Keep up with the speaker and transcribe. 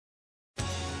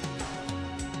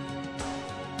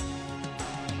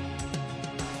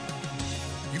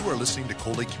You are listening to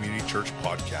Cold Lake Community Church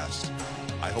podcast.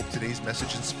 I hope today's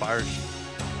message inspires you.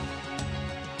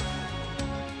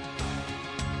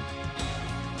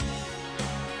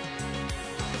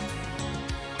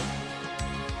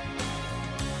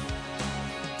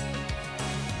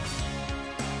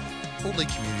 Cold Lake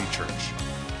Community Church,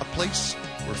 a place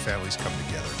where families come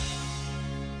together.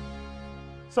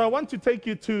 So I want to take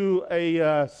you to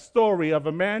a story of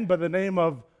a man by the name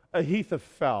of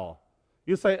Ahithophel.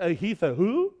 You say,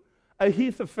 who?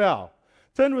 Ahithophel.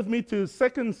 Turn with me to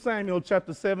 2 Samuel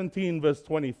chapter 17, verse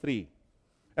 23.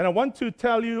 And I want to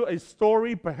tell you a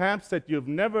story perhaps that you've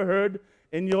never heard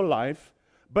in your life,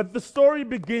 but the story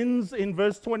begins in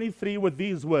verse 23 with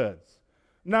these words.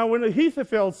 Now, when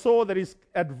Ahithophel saw that his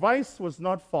advice was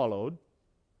not followed,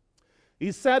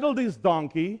 he saddled his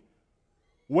donkey,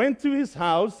 went to his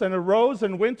house, and arose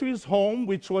and went to his home,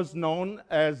 which was known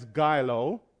as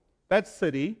Gilo, that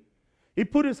city. He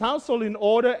put his household in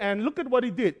order, and look at what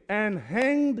he did, and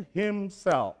hanged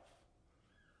himself.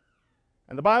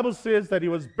 And the Bible says that he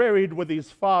was buried with his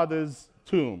father's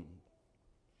tomb.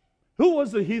 Who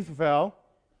was Ahithophel?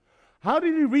 How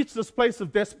did he reach this place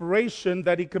of desperation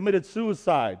that he committed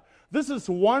suicide? This is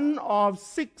one of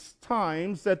 6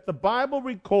 times that the Bible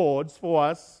records for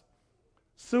us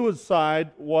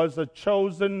suicide was a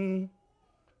chosen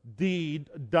deed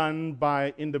done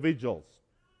by individuals.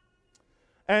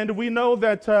 And we know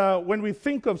that when we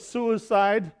think of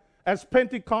suicide, as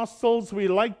Pentecostals, we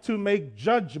like to make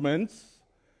judgments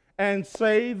and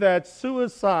say that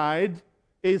suicide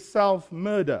is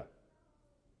self-murder.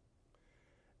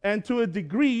 And to a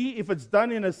degree, if it's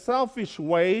done in a selfish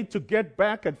way to get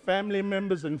back at family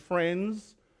members and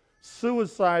friends,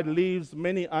 suicide leaves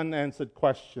many unanswered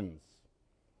questions.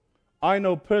 I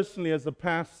know personally as a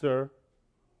pastor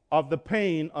of the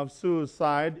pain of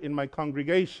suicide in my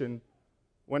congregation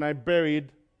when I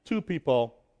buried 2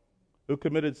 people who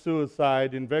committed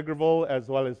suicide in Vegreville as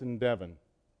well as in Devon.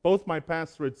 Both my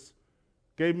pastorates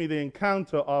gave me the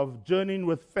encounter of journeying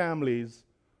with families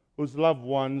whose loved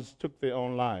ones took their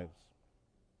own lives.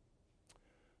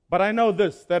 But I know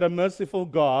this, that a merciful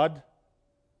God,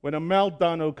 when a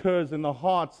meltdown occurs in the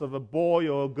hearts of a boy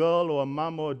or a girl or a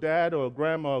mom or a dad or a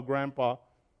grandma or grandpa,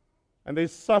 and they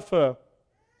suffer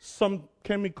some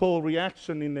chemical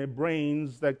reaction in their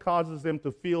brains that causes them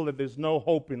to feel that there's no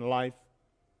hope in life,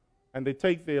 and they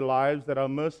take their lives, that our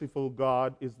merciful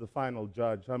God is the final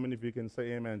judge. How many of you can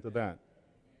say amen to that?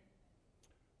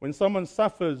 When someone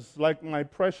suffers, like my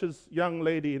precious young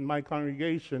lady in my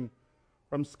congregation,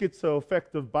 from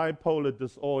schizoaffective bipolar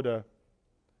disorder,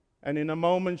 and in a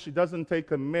moment she doesn't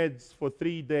take her meds for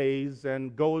 3 days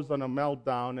and goes on a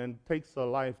meltdown and takes her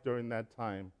life during that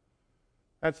time,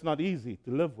 that's not easy to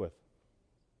live with.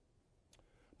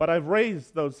 But I've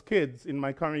raised those kids in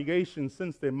my congregation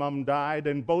since their mom died,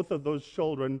 and both of those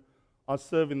children are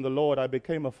serving the Lord. I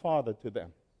became a father to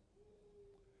them.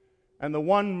 And the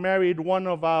one married one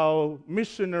of our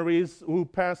missionaries who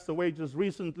passed away just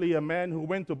recently, a man who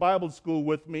went to Bible school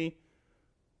with me.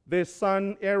 Their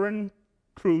son, Aaron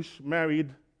Krush, married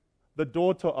the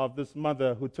daughter of this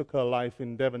mother who took her life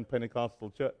in Devon Pentecostal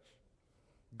Church.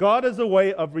 God has a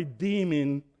way of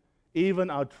redeeming even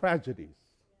our tragedies.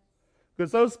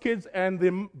 Because those kids and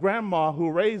the grandma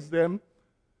who raised them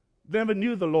never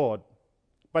knew the Lord,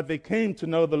 but they came to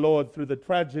know the Lord through the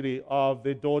tragedy of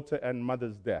their daughter and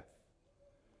mother's death.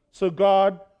 So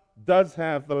God does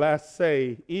have the last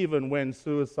say even when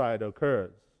suicide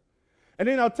occurs. And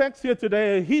in our text here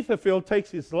today, Ahithophel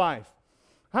takes his life.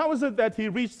 How is it that he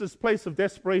reached this place of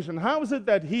desperation? How is it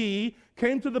that he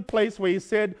came to the place where he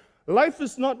said, life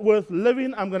is not worth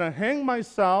living, I'm going to hang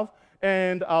myself,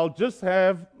 and I'll just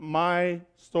have my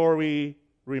story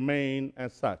remain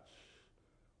as such?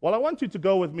 Well, I want you to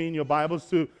go with me in your Bibles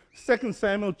to 2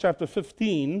 Samuel chapter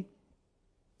 15.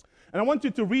 And I want you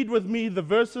to read with me the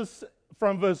verses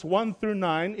from verse 1 through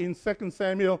 9 in 2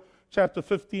 Samuel chapter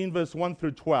 15, verse 1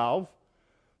 through 12.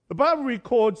 The Bible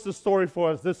records the story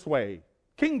for us this way.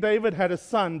 King David had a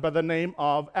son by the name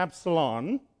of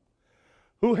Absalom,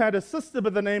 who had a sister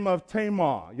by the name of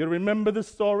Tamar. You remember the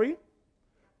story?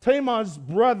 Tamar's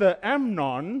brother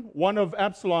Amnon, one of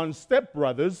Absalom's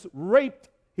stepbrothers, raped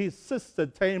his sister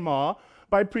Tamar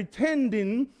by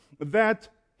pretending that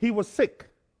he was sick.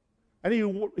 And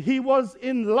he was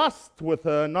in lust with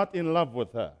her, not in love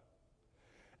with her.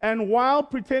 And while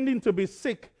pretending to be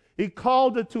sick, he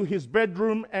called her to his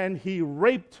bedroom and he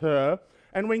raped her.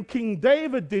 And when King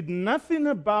David did nothing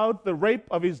about the rape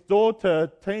of his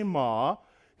daughter Tamar,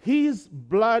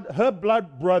 her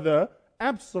blood brother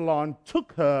Absalom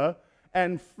took her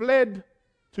and fled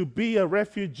to be a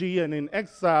refugee and in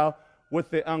exile with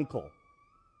their uncle.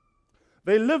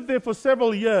 They lived there for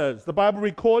several years, the Bible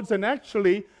records, and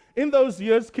actually, in those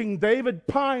years, King David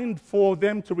pined for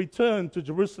them to return to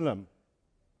Jerusalem.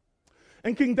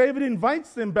 And King David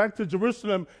invites them back to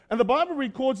Jerusalem. And the Bible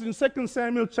records in 2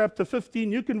 Samuel chapter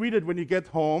 15, you can read it when you get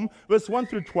home, verse 1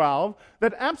 through 12,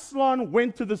 that Absalom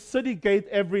went to the city gate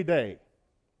every day.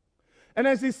 And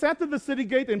as he sat at the city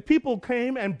gate and people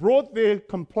came and brought their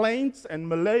complaints and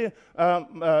their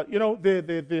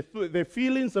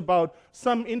feelings about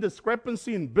some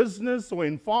indiscrepancy in business or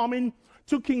in farming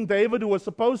to King David, who was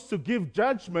supposed to give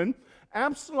judgment,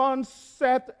 Absalom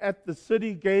sat at the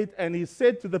city gate and he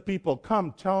said to the people,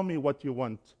 "Come, tell me what you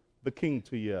want the king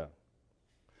to hear."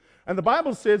 And the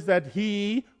Bible says that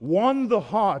he won the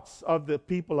hearts of the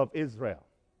people of Israel.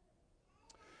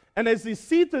 And as he's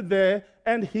seated there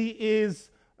and he is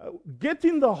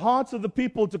getting the hearts of the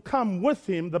people to come with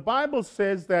him, the Bible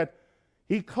says that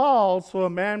he calls for a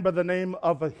man by the name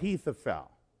of Ahithophel.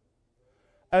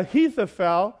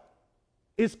 Ahithophel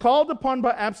is called upon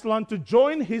by Absalom to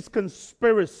join his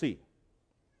conspiracy.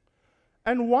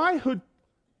 And why would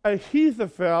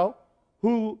Ahithophel,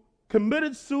 who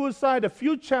committed suicide a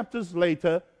few chapters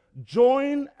later,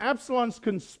 join Absalom's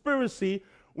conspiracy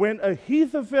when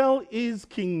Ahithophel is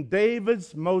King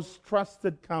David's most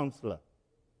trusted counselor?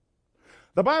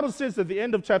 The Bible says at the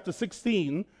end of chapter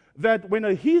 16 that when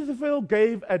Ahithophel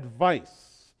gave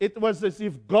advice, it was as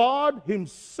if God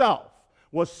himself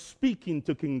was speaking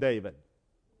to King David.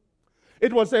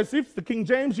 It was as if, the King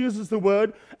James uses the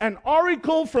word, an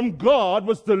oracle from God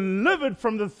was delivered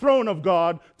from the throne of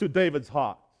God to David's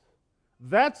heart.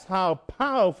 That's how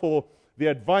powerful the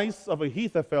advice of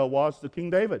Ahithophel was to King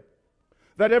David.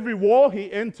 That every war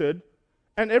he entered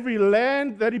and every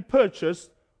land that he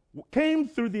purchased came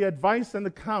through the advice and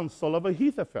the counsel of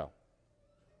Ahithophel.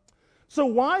 So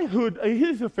why would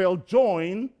Ahithophel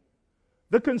join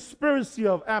the conspiracy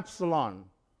of Absalom?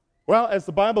 Well, as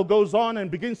the Bible goes on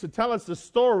and begins to tell us the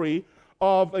story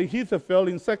of Ahithophel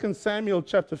in 2 Samuel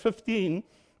chapter 15,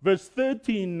 verse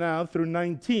 13 now through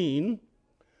 19,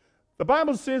 the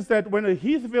Bible says that when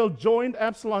Ahithophel joined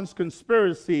Absalom's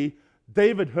conspiracy,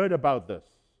 David heard about this.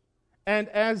 And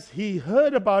as he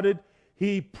heard about it,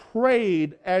 he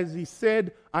prayed as he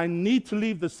said, "I need to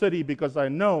leave the city because I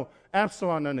know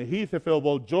Absalom and Ahithophel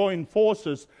will join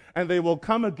forces and they will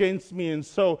come against me." And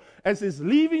so as he's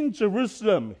leaving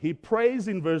Jerusalem, he prays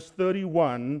in verse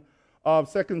 31 of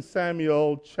 2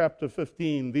 Samuel chapter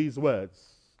 15 these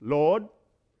words, "Lord,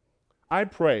 I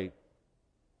pray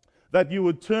that you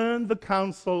would turn the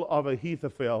counsel of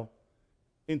Ahithophel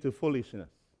into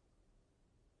foolishness."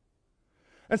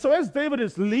 And so as David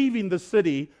is leaving the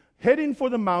city, heading for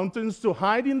the mountains to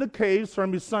hide in the caves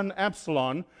from his son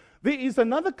Absalom, there is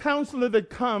another counselor that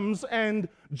comes and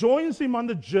joins him on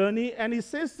the journey, and he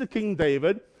says to King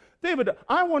David, "David,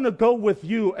 I want to go with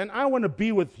you, and I want to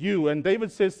be with you." And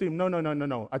David says to him,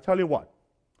 No. I tell you what,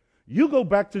 you go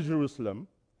back to Jerusalem,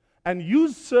 and you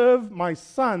serve my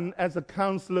son as a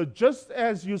counselor just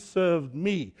as you served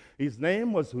me. His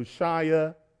name was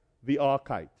Hushai the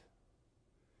Archite.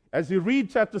 As you read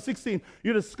chapter 16,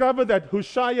 you discover that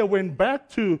Hushai went back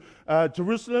to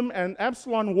Jerusalem, and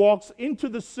Absalom walks into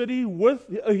the city with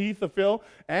Ahithophel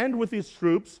and with his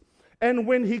troops. And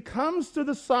when he comes to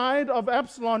the side of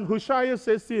Absalom, Hushai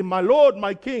says to him, "My lord,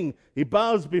 my king." He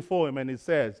bows before him and he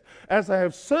says, "As I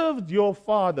have served your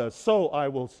father, so I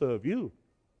will serve you."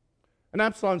 And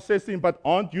Absalom says to him, "But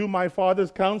aren't you my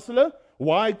father's counselor?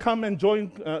 Why come and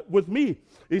join with me?"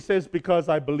 He says, "Because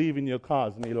I believe in your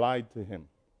cause." And he lied to him.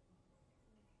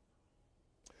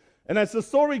 And as the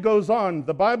story goes on,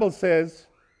 the Bible says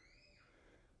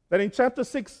that in chapter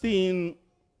 16,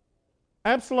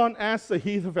 Absalom asks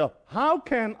Ahithophel, "How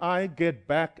can I get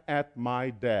back at my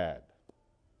dad?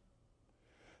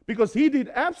 Because he did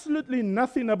absolutely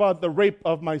nothing about the rape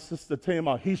of my sister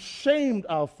Tamar. He shamed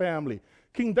our family."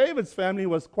 King David's family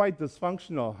was quite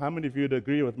dysfunctional. How many of you would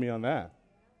agree with me on that?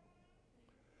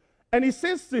 And he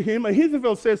says to him,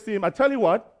 Ahithophel says to him, "I tell you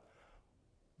what,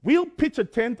 we'll pitch a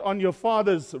tent on your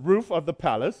father's roof of the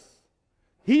palace.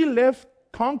 He left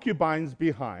concubines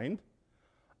behind.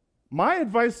 My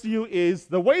advice to you is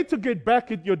the way to get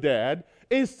back at your dad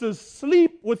is to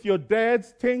sleep with your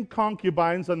dad's 10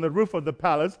 concubines on the roof of the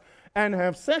palace and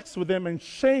have sex with them and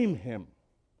shame him."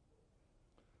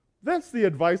 That's the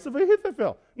advice of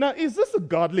Ahithophel. Now, is this a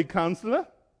godly counselor?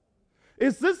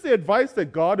 Is this the advice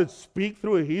that God would speak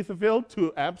through Ahithophel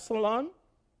to Absalom?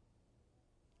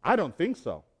 I don't think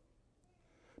so.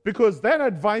 Because that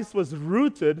advice was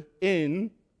rooted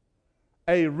in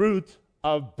a root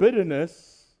of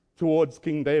bitterness towards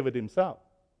King David himself.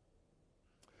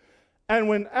 And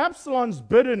when Absalom's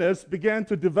bitterness began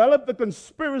to develop the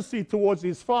conspiracy towards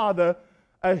his father,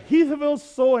 Ahithophel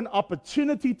saw an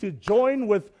opportunity to join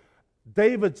with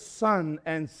David's son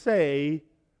and say,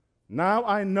 now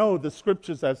I know the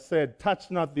scriptures have said, touch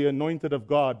not the anointed of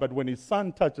God, but when his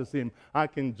son touches him, I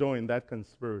can join that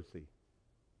conspiracy.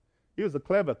 He was a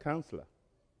clever counselor.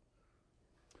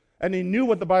 And he knew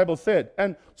what the Bible said.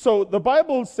 And so the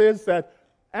Bible says that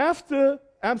after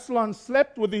Absalom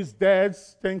slept with his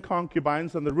dad's 10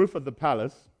 concubines on the roof of the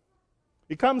palace,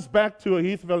 he comes back to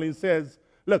Ahithophel and says,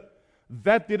 look,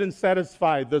 that didn't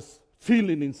satisfy this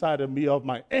feeling inside of me of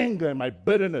my anger and my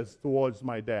bitterness towards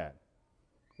my dad.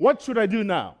 What should I do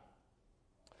now?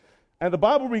 And the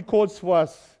Bible records for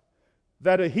us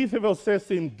that Ahithophel says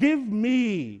to him, give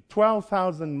me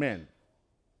 12,000 men,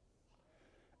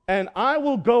 and I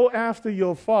will go after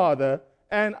your father,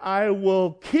 and I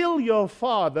will kill your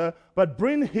father, but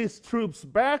bring his troops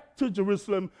back to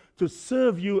Jerusalem to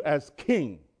serve you as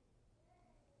king.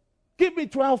 Give me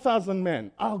 12,000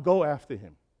 men. I'll go after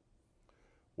him.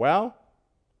 Well,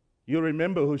 you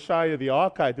remember Hushai the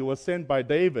Archite, who was sent by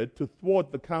David to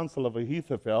thwart the counsel of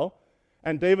Ahithophel.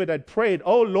 And David had prayed,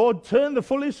 oh Lord, turn the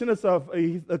foolishness of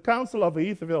the counsel of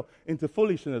Ahithophel into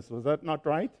foolishness. Was that not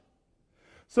right?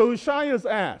 So Hushai is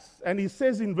asked, and he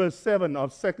says in verse 7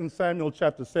 of 2 Samuel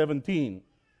chapter 17,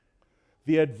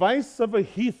 the advice of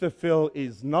Ahithophel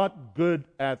is not good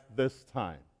at this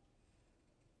time.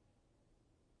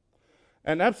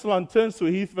 And Absalom turns to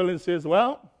Ahithophel and says,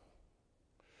 well,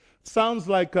 sounds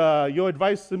like your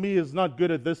advice to me is not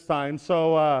good at this time,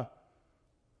 so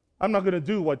I'm not going to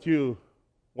do what you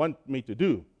want me to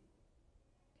do.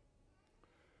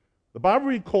 The Bible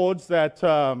records that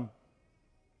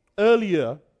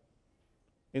earlier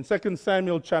in 2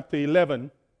 Samuel chapter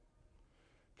 11,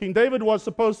 King David was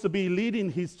supposed to be leading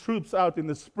his troops out in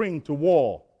the spring to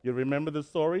war. You remember the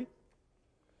story?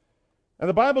 And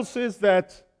the Bible says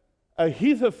that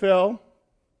Ahithophel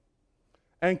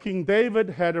and King David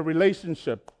had a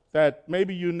relationship that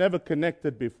maybe you never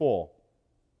connected before.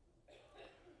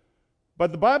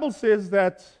 But the Bible says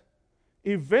that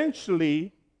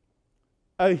eventually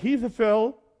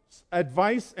Ahithophel's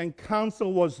advice and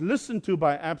counsel was listened to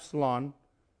by Absalom,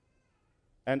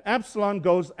 and Absalom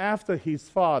goes after his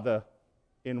father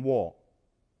in war.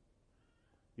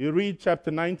 You read chapter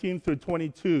 19 through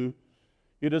 22,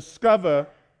 you discover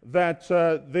that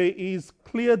there is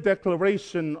clear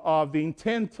declaration of the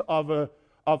intent of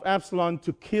Absalom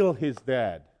to kill his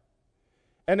dad.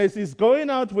 And as he's going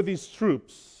out with his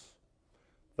troops,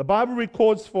 the Bible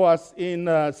records for us in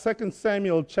 2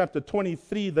 Samuel chapter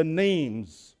 23 the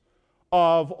names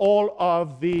of all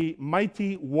of the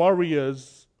mighty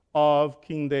warriors of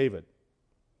King David.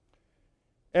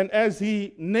 And as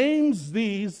he names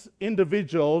these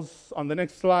individuals, on the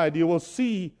next slide, you will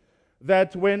see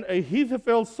that when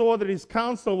Ahithophel saw that his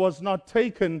counsel was not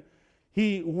taken,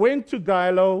 he went to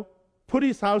Gilo, put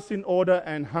his house in order,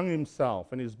 and hung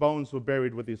himself, and his bones were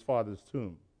buried with his father's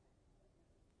tomb.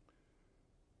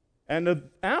 And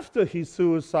after his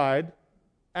suicide,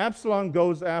 Absalom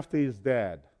goes after his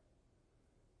dad.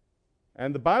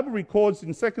 And the Bible records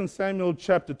in 2 Samuel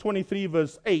chapter 23,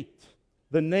 verse 8,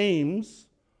 the names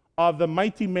of the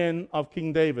mighty men of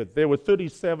King David. There were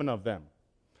 37 of them.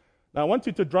 Now, I want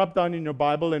you to drop down in your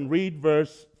Bible and read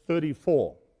verse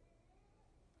 34.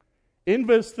 In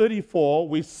verse 34,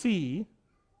 we see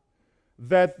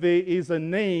that there is a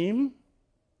name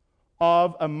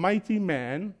of a mighty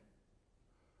man,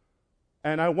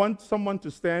 and I want someone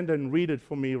to stand and read it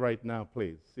for me right now,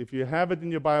 please. If you have it in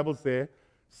your Bibles there,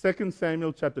 2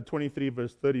 Samuel chapter 23,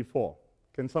 verse 34.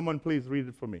 Can someone please read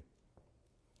it for me?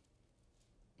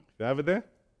 You have it there?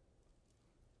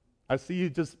 I see you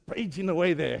just paging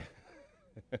away there.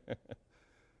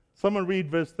 Someone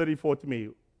read verse 34 to me.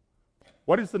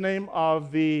 What is the name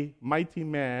of the mighty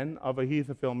man of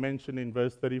Ahithophel mentioned in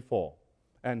verse 34?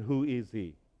 And who is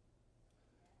he?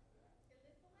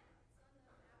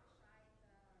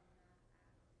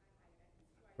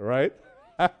 Right?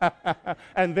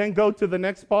 And then go to the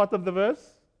next part of the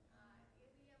verse.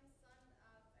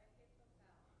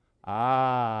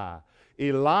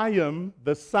 Eliam,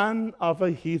 the son of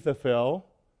Ahithophel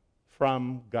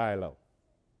from Gilo.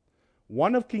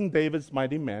 One of King David's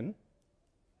mighty men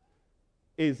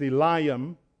is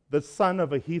Eliam, the son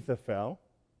of Ahithophel.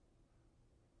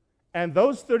 And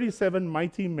those 37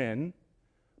 mighty men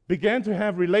began to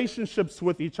have relationships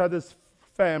with each other's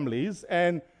families,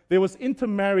 and there was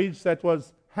intermarriage that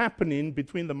was happening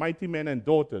between the mighty men and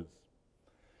daughters.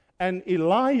 And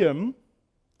Eliam,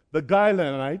 the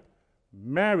Gilonite,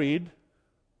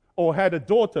 had a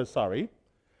daughter,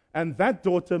 and that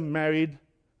daughter married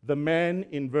the man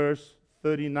in verse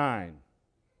 39.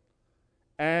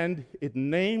 And it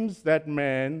names that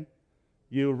man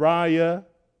Uriah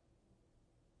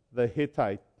the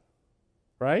Hittite,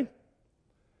 right?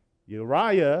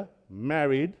 Uriah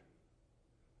married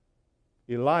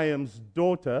Eliam's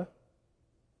daughter,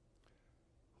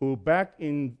 who back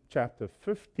in chapter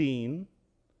 15,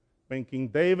 when King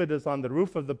David is on the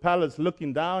roof of the palace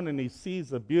looking down and he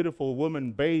sees a beautiful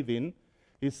woman bathing,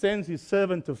 he sends his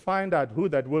servant to find out who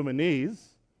that woman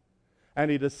is, and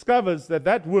he discovers that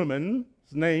that woman's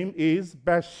name is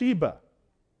Bathsheba.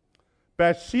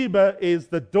 Bathsheba is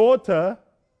the daughter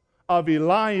of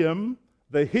Eliam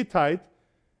the Hittite,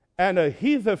 and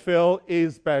Ahithophel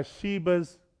is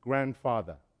Bathsheba's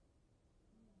grandfather.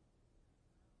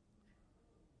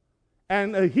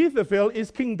 And Ahithophel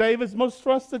is King David's most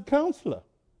trusted counselor.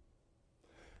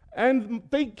 And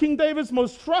King David's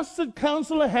most trusted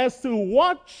counselor has to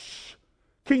watch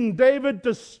King David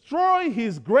destroy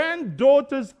his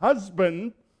granddaughter's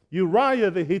husband,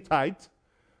 Uriah the Hittite,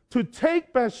 to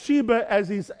take Bathsheba as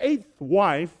his 8th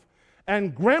wife,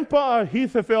 and Grandpa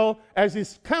Ahithophel, as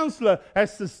his counselor,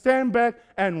 has to stand back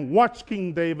and watch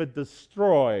King David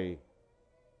destroy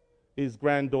his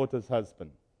granddaughter's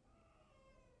husband.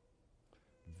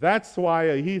 That's why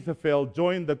Ahithophel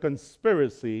joined the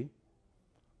conspiracy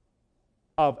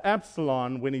of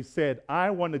Absalom when he said,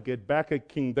 I want to get back at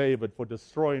King David for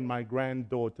destroying my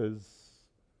granddaughter's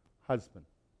husband.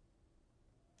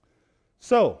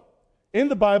 So, in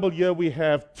the Bible here we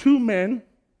have two men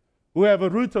who have a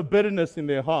root of bitterness in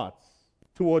their hearts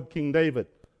toward King David,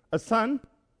 a son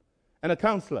and a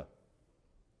counselor.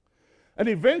 And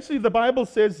eventually the Bible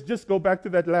says, just go back to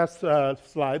that last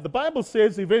slide, the Bible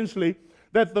says eventually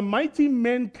that the mighty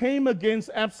men came against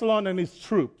Absalom and his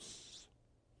troops.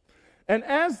 And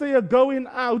as they are going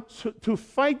out to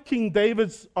fight King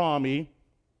David's army,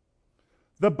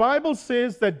 the Bible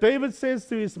says that David says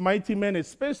to his mighty men,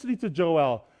 especially to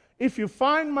Joel, if you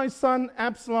find my son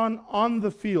Absalom on the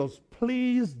fields,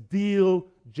 please deal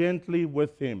gently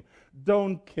with him.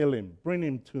 Don't kill him. Bring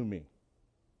him to me.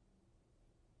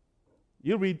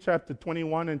 You read chapter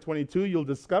 21 and 22, you'll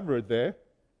discover it there.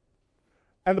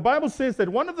 And the Bible says that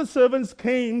one of the servants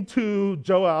came to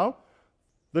Joel,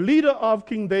 the leader of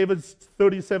King David's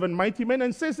 37 mighty men,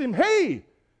 and says to him, hey,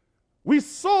 we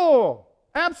saw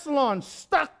Absalom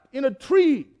stuck in a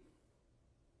tree.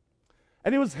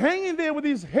 And he was hanging there with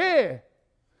his hair.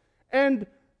 And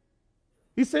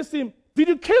he says to him, did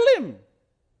you kill him?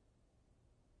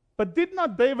 But did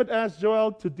not David ask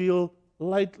Joel to deal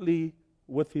lightly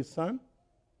with his son?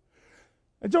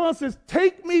 And Joel says,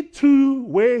 take me to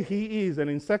where he is. And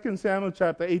in 2 Samuel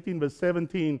chapter 18, verse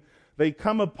 17, they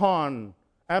come upon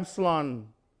Absalom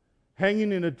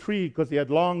hanging in a tree because he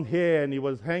had long hair and he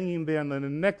was hanging there. And then the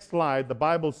next slide, the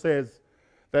Bible says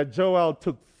that Joel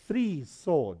took 3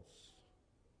 swords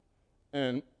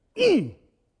and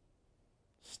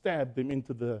stabbed him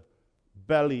into the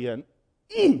belly and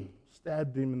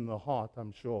stabbed him in the heart,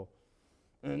 I'm sure,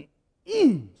 and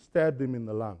stabbed him in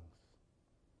the lungs.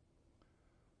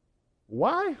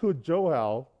 Why would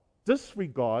Joel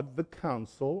disregard the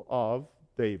counsel of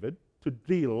David to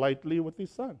deal lightly with his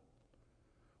son?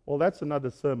 Well, that's another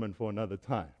sermon for another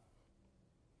time.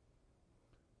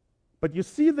 But you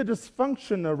see the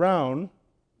dysfunction around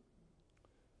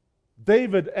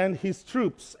David and his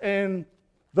troops. And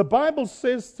the Bible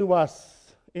says to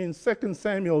us in 2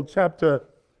 Samuel chapter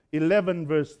 11,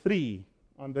 verse 3,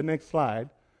 on the next slide,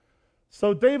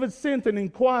 so David sent and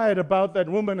inquired about that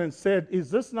woman and said,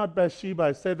 is this not Bathsheba?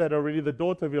 I said that already, the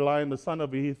daughter of Eliam, the son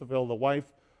of Ahithophel, the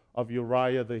wife of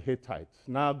Uriah the Hittite.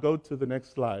 Now go to the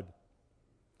next slide.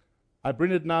 I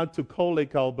bring it now to Cold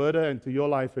Lake, Alberta, and to your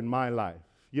life and my life.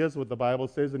 Here's what the Bible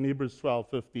says in Hebrews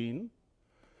 12:15.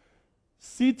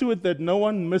 See to it that no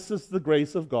one misses the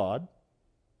grace of God,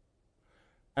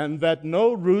 and that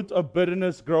no root of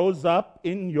bitterness grows up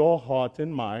in your heart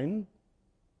and mind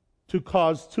to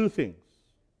cause 2 things: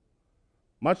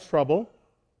 much trouble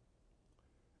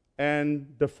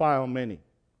and defile many.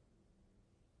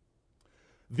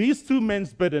 These 2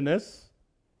 men's bitterness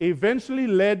eventually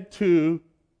led to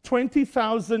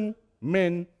 20,000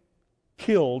 men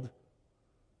killed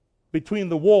between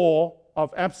the war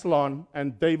of Absalom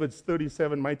and David's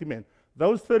 37 mighty men.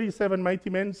 Those 37 mighty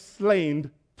men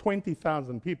slain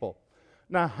 20,000 people.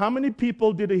 Now, how many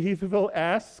people did Ahithophel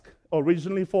ask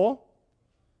originally for?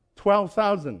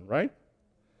 12,000, right?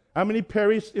 How many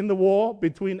perished in the war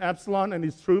between Absalom and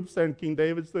his troops and King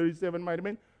David's 37 mighty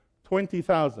men?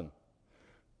 20,000.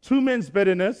 2 men's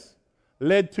bitterness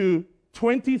led to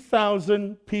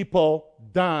 20,000 people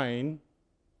dying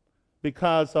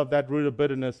because of that root of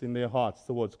bitterness in their hearts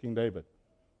towards King David.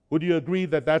 Would you agree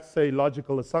that that's a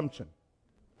logical assumption?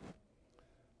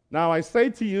 Now, I say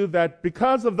to you that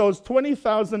because of those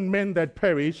 20,000 men that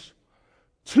perished,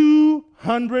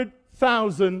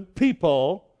 200,000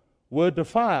 people were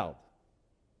defiled.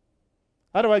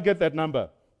 How do I get that number?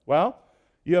 Well,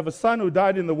 you have a son who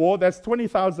died in the war. That's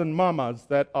 20,000 mamas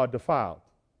that are defiled,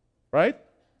 right?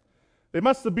 They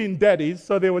must have been daddies,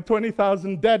 so there were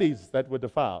 20,000 daddies that were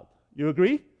defiled. You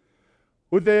agree?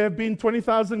 Would there have been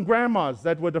 20,000 grandmas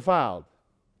that were defiled?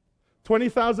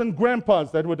 20,000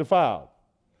 grandpas that were defiled?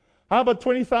 How about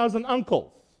 20,000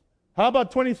 uncles? How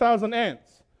about 20,000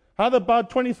 aunts? How about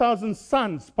 20,000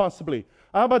 sons, possibly?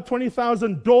 How about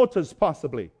 20,000 daughters,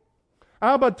 possibly?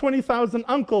 How about 20,000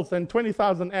 uncles and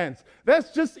 20,000 aunts?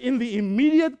 That's just in the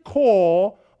immediate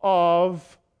core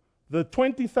of the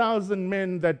 20,000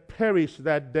 men that perished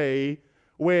that day,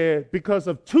 where because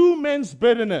of two men's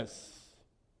bitterness,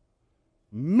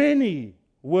 many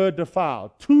were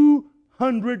defiled.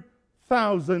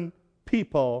 200,000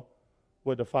 people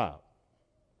were defiled.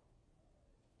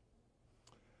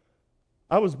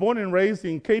 I was born and raised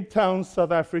in Cape Town,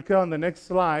 South Africa. On the next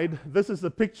slide, this is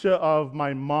a picture of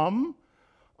my mom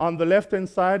on the left-hand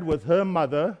side with her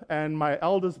mother and my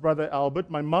eldest brother, Albert.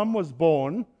 My mom was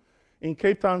born in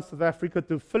Cape Town, South Africa,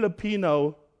 to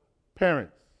Filipino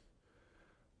parents.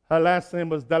 Her last name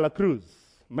was Dela Cruz,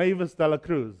 Mavis Dela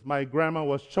Cruz. My grandma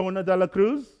was Chona Dela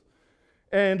Cruz.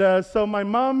 And so my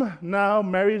mom now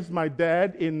marries my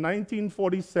dad in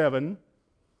 1947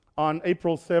 on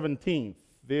April 17th.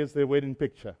 There's their wedding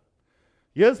picture.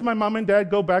 Here's my mom and dad.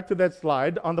 Go back to that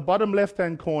slide. On the bottom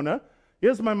left-hand corner,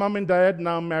 here's my mom and dad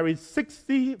now married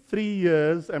 63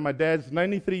 years, and my dad's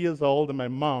 93 years old, and my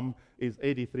mom is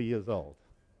 83 years old.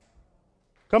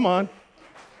 Come on.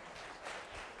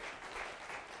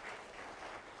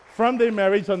 From their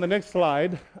marriage, on the next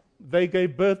slide, they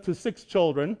gave birth to 6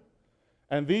 children,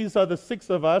 and these are the 6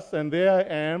 of us, and there I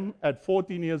am at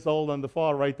 14 years old on the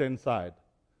far right-hand side.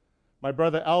 My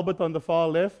brother Albert on the far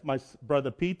left, my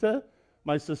brother Peter,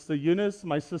 my sister Eunice,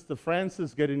 my sister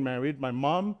Frances getting married, my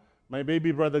mom, my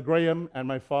baby brother Graham, and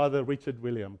my father Richard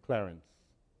William Clarence.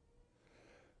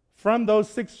 From those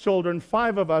 6 children,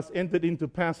 5 of us entered into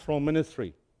pastoral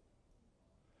ministry.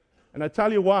 And I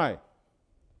tell you why.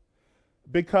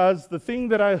 Because the thing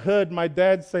that I heard my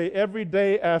dad say every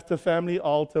day after family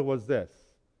altar was this: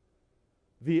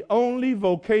 the only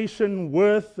vocation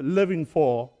worth living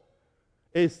for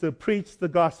is to preach the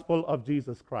gospel of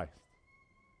Jesus Christ.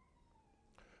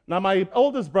 Now, my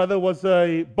oldest brother was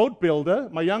a boat builder.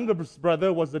 My youngest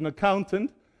brother was an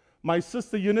accountant. My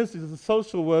sister Eunice is a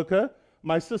social worker.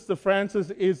 My sister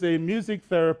Frances is a music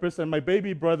therapist. And my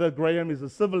baby brother Graham is a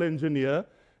civil engineer.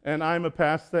 And I'm a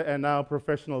pastor and now a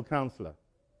professional counselor.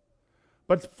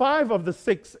 But 5 of the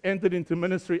 6 entered into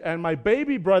ministry, and my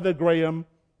baby brother Graham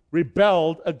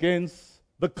rebelled against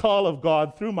the call of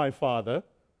God through my father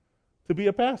to be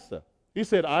a pastor. He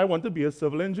said, I want to be a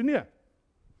civil engineer.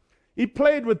 He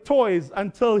played with toys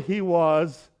until he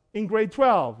was in grade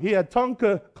 12. He had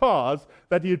Tonka cars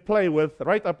that he'd play with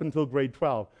right up until grade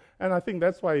 12. And I think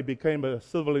that's why he became a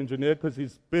civil engineer, because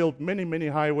he's built many, many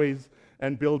highways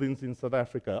and buildings in South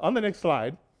Africa. On the next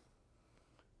slide.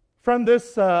 From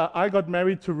this, I got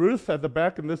married to Ruth at the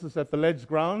back, and this is at the Ledge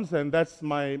Grounds, and that's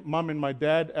my mom and my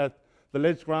dad at the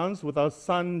Ledge Grounds with our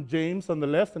son James on the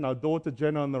left and our daughter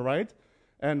Jenna on the right,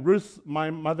 and Ruth,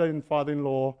 my mother and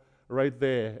father-in-law, right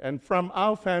there. And from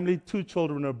our family, 2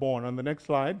 children are born. On the next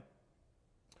slide.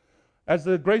 As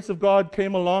the grace of God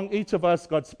came along, each of us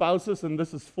got spouses, and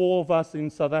this is 4 of us in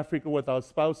South Africa with our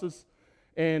spouses.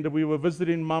 And we were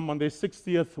visiting Mom on their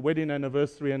 60th wedding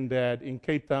anniversary and Dad in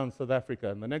Cape Town, South Africa.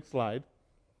 And the next slide.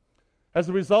 As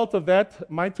a result of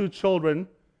that, my 2 children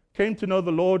came to know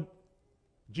the Lord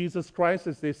Jesus Christ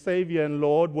as their Savior and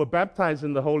Lord, were baptized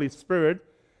in the Holy Spirit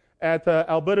at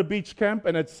Alberta Beach Camp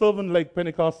and at Sylvan Lake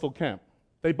Pentecostal Camp.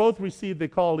 They both received their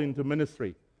call into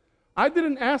ministry. I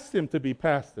didn't ask them to be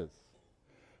pastors.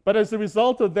 But as a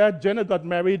result of that, Jenna got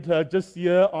married just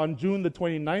here on June the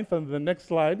 29th. On the next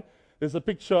slide, there's a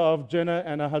picture of Jenna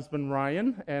and her husband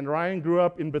Ryan. And Ryan grew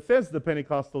up in Bethesda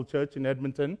Pentecostal Church in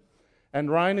Edmonton. And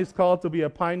Ryan is called to be a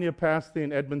pioneer pastor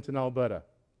in Edmonton, Alberta.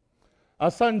 Our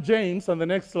son James, on the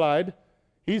next slide,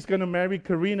 he's going to marry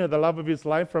Karina, the love of his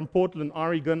life, from Portland,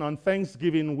 Oregon, on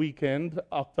Thanksgiving weekend,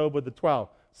 October the 12th.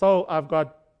 So I've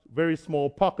got very small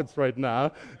pockets right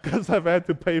now because I've had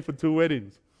to pay for 2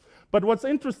 weddings. But what's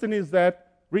interesting is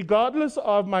that regardless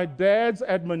of my dad's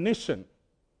admonition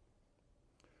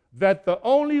that the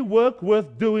only work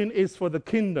worth doing is for the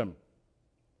kingdom,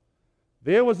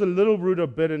 there was a little root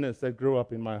of bitterness that grew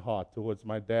up in my heart towards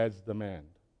my dad's demand.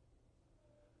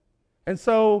 And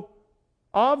so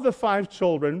Of the 5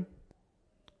 children,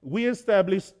 we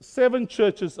established 7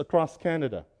 churches across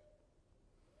Canada.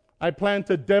 I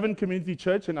planted Devon Community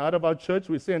Church, and out of our church,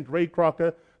 we sent Ray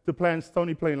Crocker to plant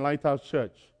Stony Plain Lighthouse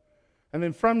Church. And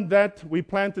then from that, we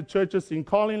planted churches in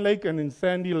Carlin Lake and in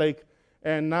Sandy Lake.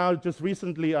 And now, just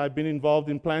recently, I've been involved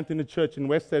in planting a church in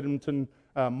West Edmonton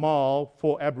Mall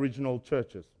for Aboriginal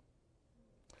churches.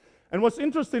 And what's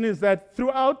interesting is that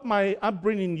throughout my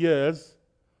upbringing years,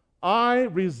 I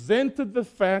resented the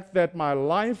fact that my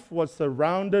life was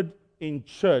surrounded in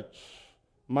church.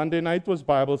 Monday night was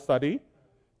Bible study.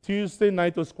 Tuesday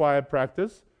night was choir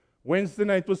practice. Wednesday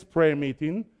night was prayer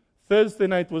meeting. Thursday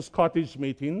night was cottage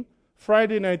meeting.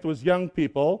 Friday night was young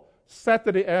people.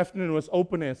 Saturday afternoon was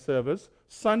open air service.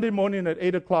 Sunday morning at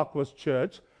 8 o'clock was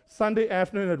church. Sunday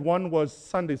afternoon at 1 was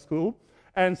Sunday school.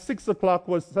 And 6 o'clock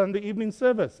was Sunday evening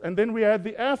service. And then we had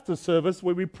the after service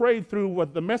where we prayed through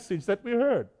what the message that we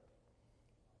heard.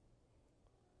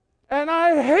 And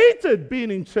I hated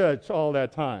being in church all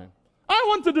that time. I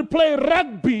wanted to play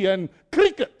rugby and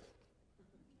cricket.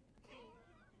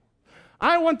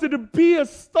 I wanted to be a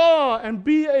star and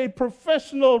be a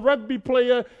professional rugby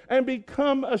player and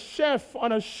become a chef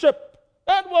on a ship.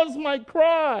 That was my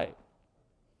cry.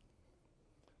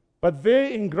 But there,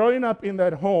 in growing up in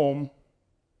that home,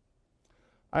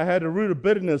 I had a root of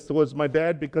bitterness towards my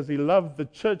dad because he loved the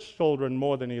church children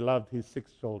more than he loved his 6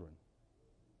 children.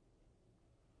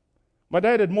 My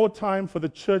dad had more time for the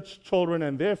church children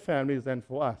and their families than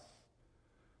for us.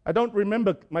 I don't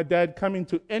remember my dad coming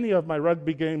to any of my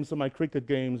rugby games or my cricket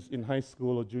games in high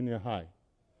school or junior high.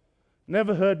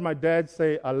 Never heard my dad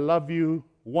say, "I love you,"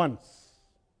 once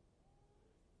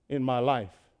in my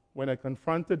life. When I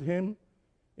confronted him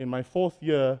in my 4th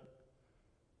year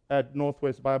at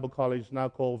Northwest Bible College, now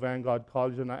called Vanguard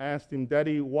College, and I asked him,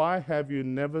 "Daddy, why have you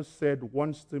never said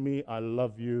once to me, 'I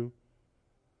love you,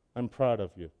 I'm proud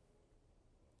of you'?"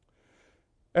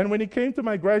 And when it came to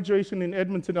my graduation in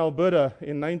Edmonton, Alberta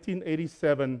in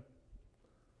 1987,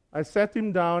 I sat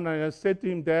him down and I said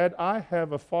to him, "Dad, I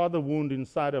have a father wound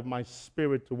inside of my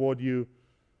spirit toward you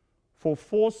for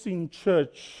forcing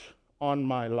church on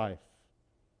my life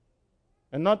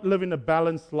and not living a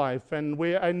balanced life, and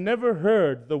where I never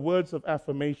heard the words of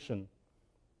affirmation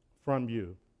from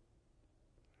you."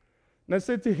 And I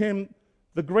said to him,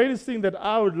 "The greatest thing that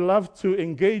I would love to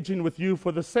engage in with you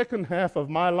for the second half of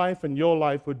my life and your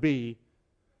life would be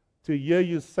to hear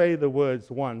you say the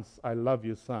words once, 'I love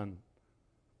you, son.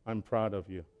 I'm proud of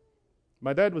you.'"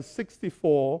 My dad was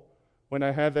 64 when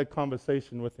I had that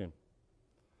conversation with him.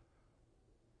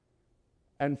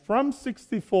 And from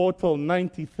 64 till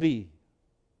 93,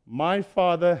 my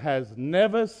father has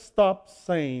never stopped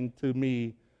saying to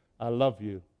me, "I love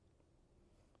you.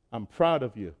 I'm proud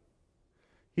of you."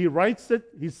 He writes it.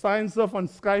 He signs off on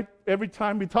Skype. Every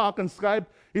time we talk on Skype,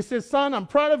 he says, "Son, I'm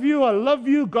proud of you. I love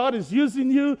you. God is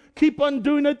using you. Keep on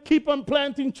doing it. Keep on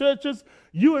planting churches.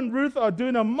 You and Ruth are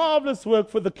doing a marvelous work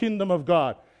for the kingdom of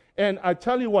God." And I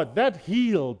tell you what, that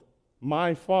healed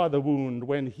my father wound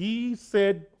when he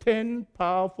said 10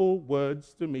 powerful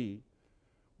words to me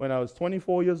when I was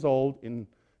 24 years old in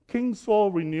Kingswell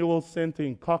Renewal Center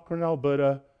in Cochrane,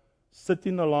 Alberta,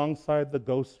 sitting alongside the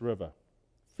Ghost River,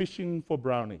 fishing for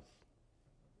brownies.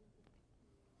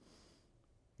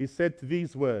 He said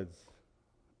these words,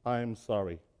 "I am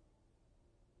sorry.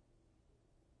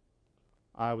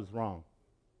 I was wrong.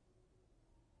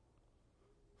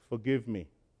 Forgive me.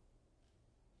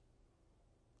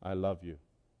 I love you."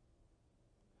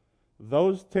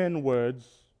 Those 10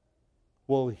 words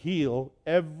will heal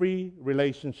every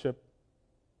relationship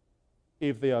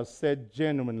if they are said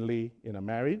genuinely in a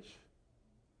marriage,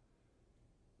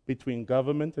 between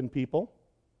government and people,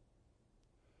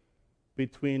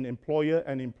 between employer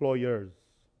and employers.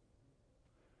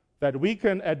 That we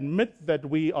can admit that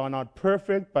we are not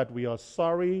perfect, but we are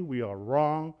sorry, we are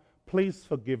wrong. Please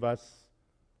forgive us.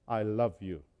 I love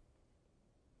you.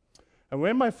 And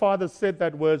when my father said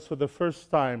that words for the first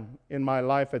time in my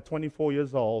life at 24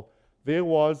 years old, there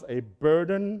was a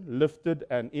burden lifted,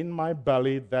 and in my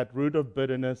belly, that root of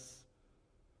bitterness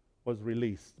was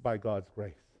released by God's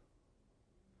grace.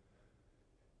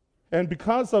 And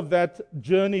because of that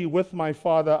journey with my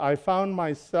father, I found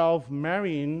myself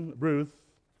marrying Ruth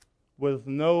with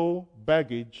no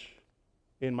baggage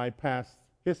in my past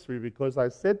history, because I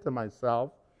said to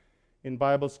myself in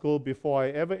Bible school, before I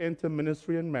ever enter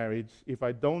ministry and marriage, if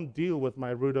I don't deal with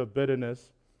my root of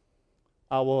bitterness,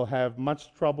 I will have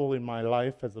much trouble in my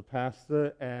life as a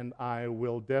pastor, and I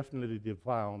will definitely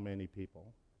defile many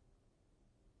people.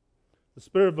 The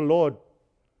Spirit of the Lord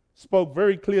spoke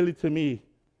very clearly to me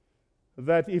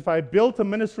that if I built a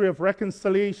ministry of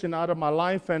reconciliation out of my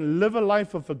life and live a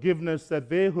life of forgiveness, that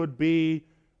there would be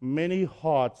many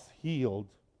hearts healed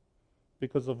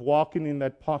because of walking in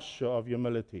that posture of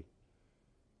humility.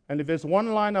 And if there's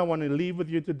one line I want to leave with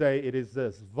you today, it is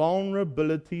this: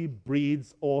 vulnerability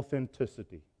breeds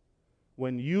authenticity.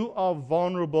 When you are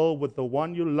vulnerable with the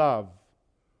one you love,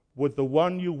 with the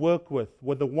one you work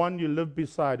with the one you live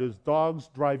beside, whose dogs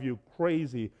drive you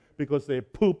crazy because their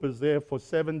poop is there for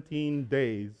 17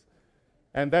 days,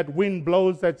 and that wind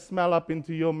blows that smell up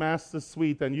into your master's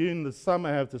suite, and you in the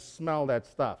summer have to smell that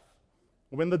stuff.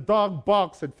 When the dog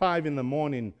barks at 5 in the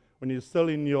morning, when you're still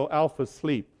in your alpha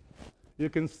sleep, you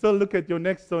can still look at your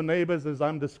next door neighbors, as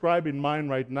I'm describing mine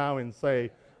right now, and say,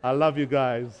 I love you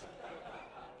guys.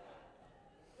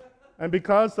 And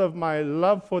because of my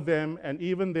love for them and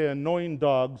even their annoying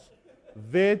dogs,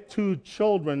 their 2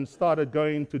 children started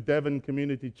going to Devon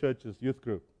Community Church's youth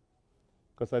group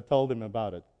because I told them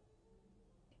about it.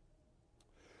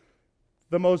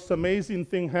 The most amazing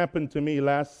thing happened to me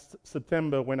last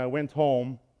September when I went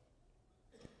home.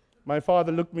 My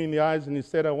father looked me in the eyes and he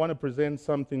said, I want to present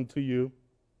something to you.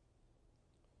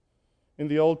 In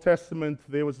the Old Testament,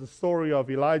 there was the story of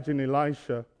Elijah and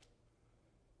Elisha.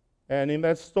 And in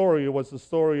that story, it was the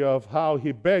story of how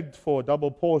he begged for a double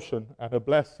portion and a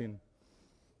blessing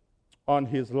on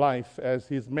his life as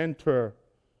his mentor,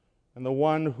 and the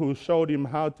one who showed him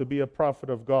how to be a prophet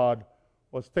of God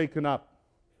was taken up.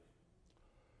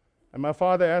 And my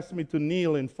father asked me to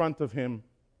kneel in front of him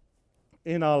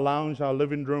in our lounge, our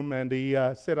living room, and he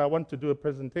said, I want to do a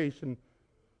presentation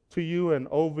to you and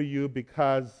over you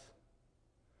because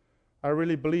I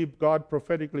really believe God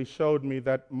prophetically showed me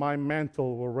that my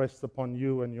mantle will rest upon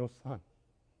you and your son.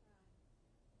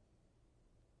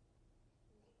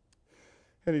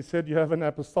 And he said, you have an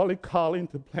apostolic calling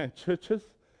to plant churches,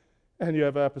 and you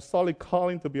have an apostolic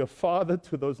calling to be a father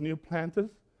to those new planters.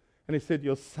 And he said,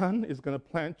 your son is going to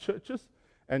plant churches,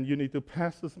 and you need to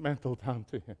pass this mantle down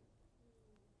to him.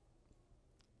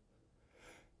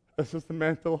 This is the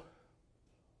mantle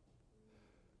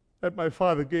that my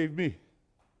father gave me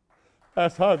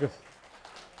last August.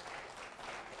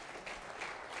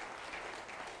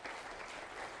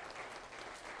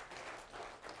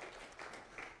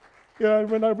 Yeah,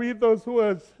 when I read those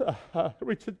words,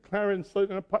 Richard Clarence,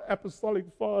 an apostolic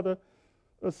father,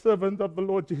 a servant of the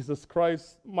Lord Jesus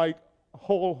Christ, my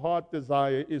whole heart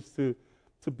desire is to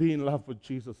be in love with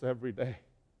Jesus every day.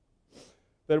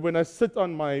 That when I sit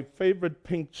on my favorite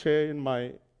pink chair in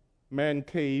my man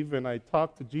cave and I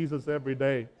talk to Jesus every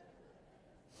day,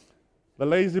 the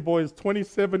lazy boy is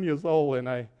 27 years old, and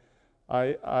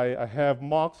I have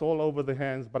marks all over the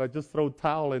hands, but I just throw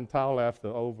towel and towel after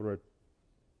over it.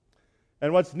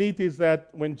 And what's neat is that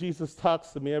when Jesus talks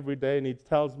to me every day and he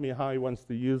tells me how he wants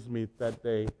to use me that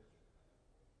day,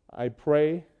 I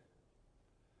pray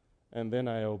and then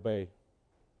I obey.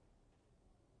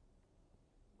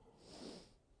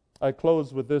 I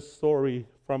close with this story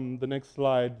from the next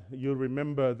slide. You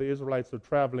remember the Israelites were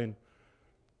traveling,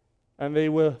 and they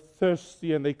were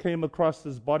thirsty, and they came across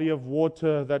this body of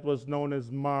water that was known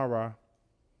as Mara,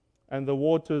 and the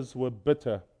waters were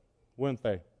bitter, weren't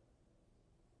they?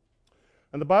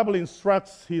 And the Bible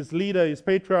instructs his leader, his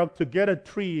patriarch, to get a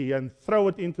tree and throw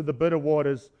it into the bitter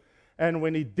waters. And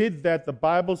when he did that, the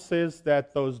Bible says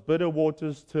that those bitter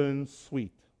waters turned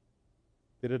sweet.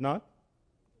 Did it not?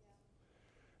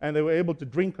 And they were able to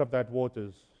drink of that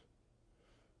waters.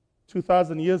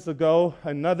 2,000 years ago,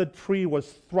 another tree was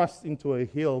thrust into a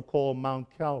hill called Mount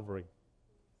Calvary.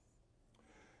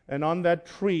 And on that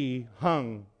tree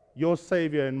hung your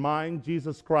Savior and mine,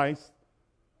 Jesus Christ,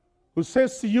 who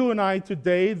says to you and I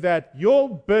today that your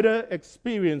bitter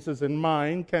experiences and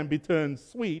mine can be turned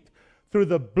sweet through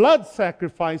the blood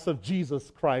sacrifice of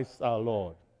Jesus Christ our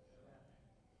Lord.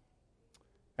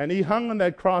 And he hung on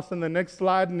that cross in the next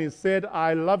slide, and he said,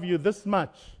 I love you this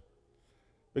much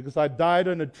because I died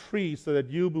on a tree so that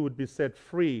you would be set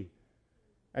free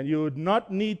and you would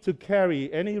not need to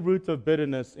carry any root of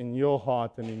bitterness in your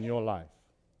heart and in your life.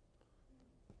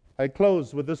 I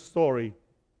close with this story.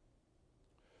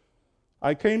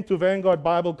 I came to Vanguard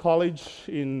Bible College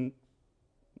in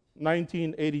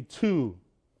 1982.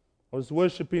 I was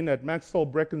worshiping at Maxwell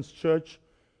Brecken's church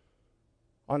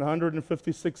on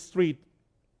 156th Street.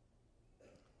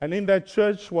 And in that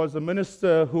church was a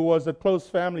minister who was a close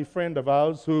family friend of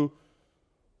ours who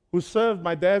served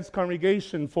my dad's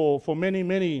congregation for many,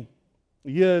 many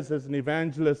years as an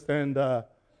evangelist, and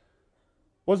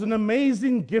was an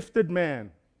amazing, gifted man.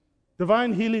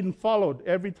 Divine healing followed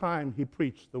every time he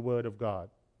preached the Word of God.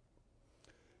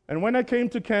 And when I came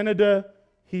to Canada,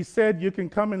 he said, you can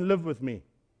come and live with me.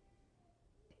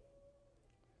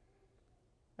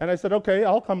 And I said, okay,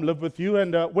 I'll come live with you.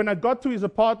 And when I got to his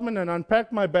apartment and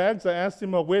unpacked my bags, I asked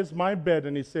him, well, where's my bed?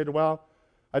 And he said, well,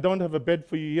 I don't have a bed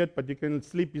for you yet, but you can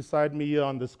sleep beside me here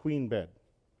on this queen bed.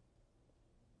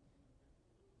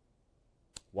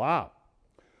 Wow.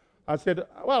 I said,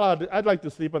 well, I'd like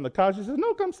to sleep on the couch. He said,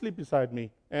 no, come sleep beside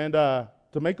me. And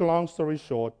to make a long story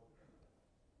short,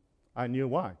 I knew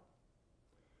why.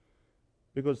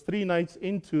 Because 3 nights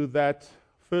into that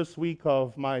first week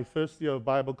of my first year of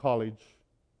Bible college,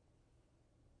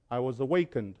 I was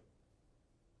awakened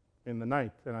in the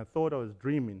night, and I thought I was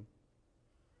dreaming.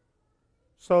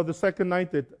 So the second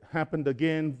night it happened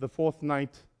again. The fourth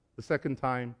night, the second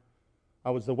time, I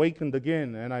was awakened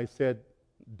again, and I said,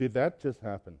 did that just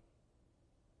happen?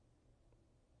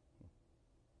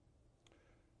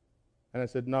 And I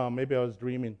said, no, maybe I was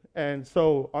dreaming. And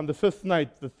so on the fifth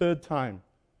night, the third time,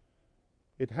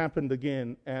 it happened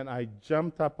again, and I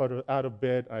jumped up out of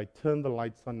bed, I turned the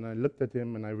lights on, and I looked at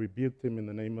him, and I rebuked him in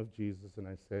the name of Jesus, and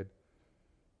I said,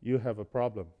 you have a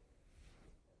problem.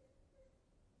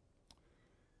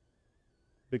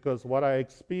 Because what I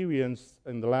experienced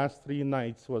in the last 3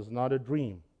 nights was not a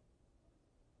dream.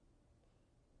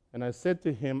 And I said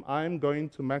to him, I'm going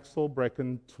to Maxwell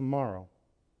Brecken tomorrow,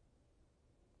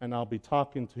 and I'll be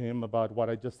talking to him about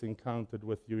what I just encountered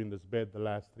with you in this bed the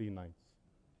last 3 nights.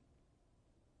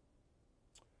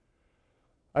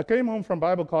 I came home from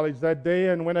Bible college that day,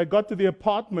 and when I got to the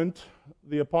apartment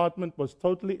was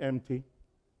totally empty.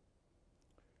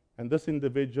 And this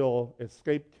individual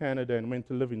escaped Canada and went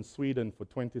to live in Sweden for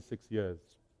 26 years.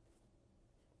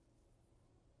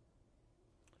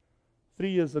 3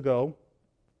 years ago,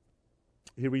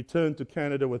 he returned to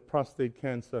Canada with prostate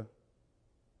cancer.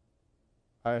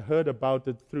 I heard about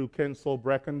it through Ken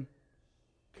Solbrecken.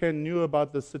 Ken knew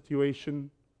about the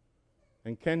situation,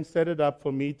 and Ken set it up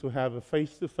for me to have a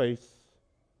face-to-face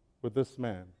with this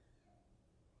man.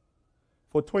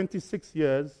 For 26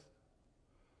 years,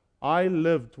 I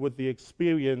lived with the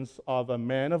experience of a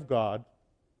man of God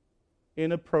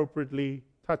inappropriately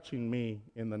touching me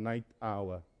in the night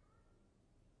hour.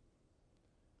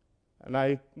 And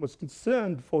I was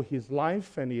concerned for his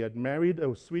life, and he had married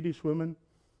a Swedish woman.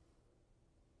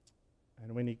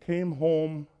 And when he came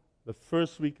home, the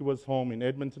first week he was home in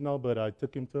Edmonton, Alberta, I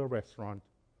took him to a restaurant.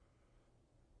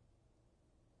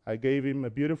 I gave him a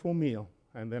beautiful meal,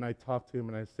 and then I talked to him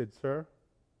and I said, sir,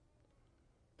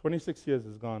 26 years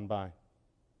has gone by.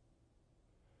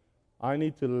 I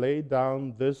need to lay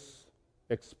down this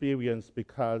experience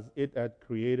because it had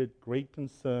created great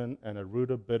concern and a root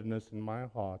of bitterness in my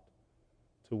heart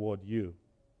toward you.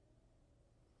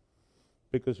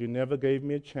 Because you never gave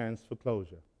me a chance for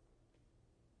closure.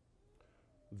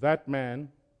 That man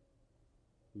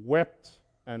wept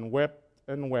and wept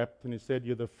and wept, and he said,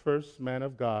 you're the first man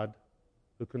of God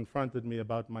who confronted me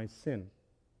about my sin.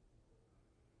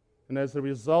 And as a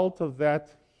result of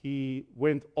that, he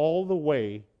went all the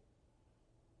way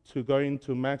to going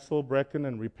to Maxwell Brecken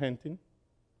and repenting.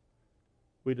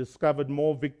 We discovered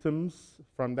more victims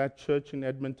from that church in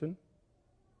Edmonton.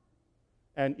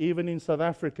 And even in South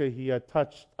Africa, he had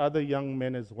touched other young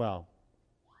men as well.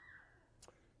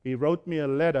 He wrote me a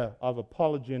letter of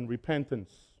apology and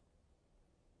repentance.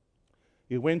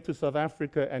 He went to South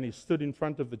Africa and he stood in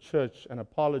front of the church and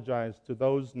apologized to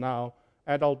those now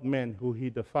adult men who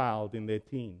he defiled in their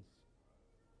teens.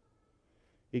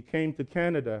 He came to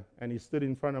Canada and he stood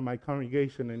in front of my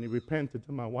congregation and he repented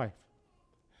to my wife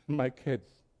and my kids.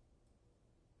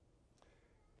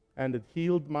 And it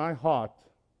healed my heart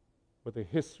with a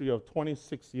history of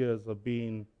 26 years of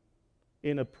being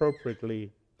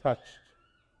inappropriately touched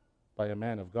by a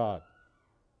man of God.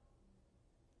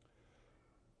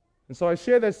 And so I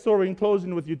share that story in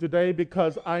closing with you today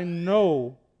because I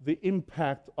know the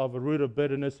impact of a root of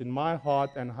bitterness in my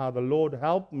heart and how the Lord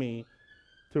helped me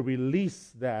to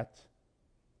release that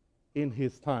in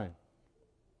His time.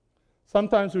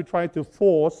 Sometimes we try to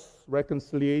force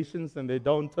reconciliations and they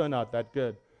don't turn out that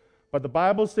good. But the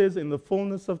Bible says in the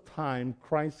fullness of time,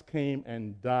 Christ came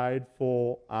and died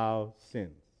for our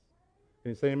sins.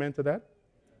 Can you say amen to that?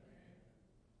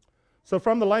 So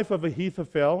from the life of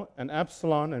Ahithophel and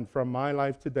Absalom and from my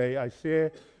life today, I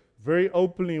share very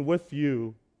openly with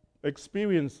you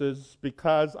experiences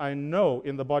because I know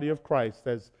in the body of Christ,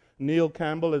 as Neil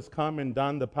Campbell has come and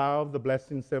done the Power of the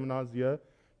Blessing seminars here.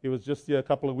 He was just here a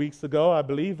couple of weeks ago, I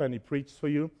believe, and he preached for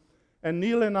you. And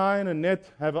Neil and I and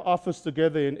Annette have an office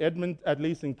together in Edmonton, at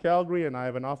least in Calgary, and I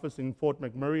have an office in Fort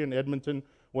McMurray in Edmonton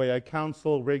where I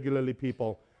counsel regularly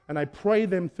people. And I pray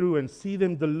them through and see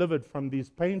them delivered from these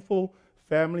painful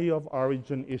family of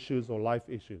origin issues or life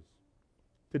issues.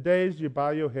 Today, as you bow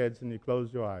your heads and you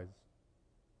close your eyes,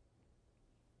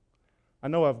 I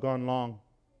know I've gone long,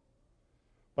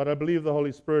 but I believe the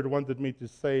Holy Spirit wanted me to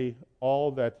say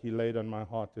all that He laid on my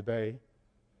heart today,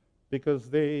 because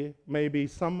there may be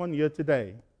someone here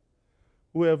today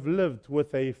who have lived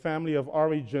with a family of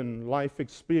origin life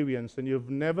experience, and you've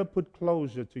never put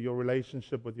closure to your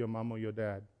relationship with your mom or your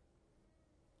dad.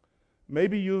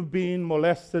 Maybe you've been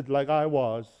molested like I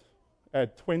was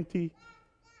at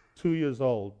 22 years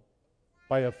old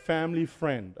by a family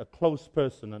friend, a close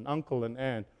person, an uncle, an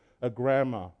aunt, a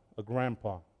grandma, a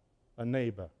grandpa, a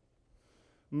neighbor.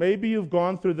 Maybe you've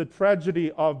gone through the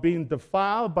tragedy of being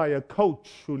defiled by a coach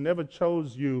who never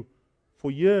chose you for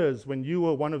years when you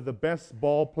were one of the best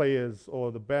ball players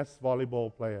or the best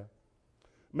volleyball player.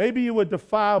 Maybe you were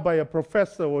defiled by a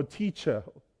professor or teacher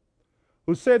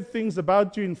who said things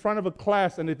about you in front of a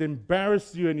class and it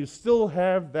embarrassed you, and you still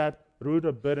have that root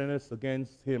of bitterness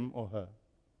against him or her.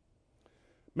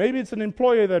 Maybe it's an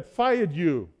employer that fired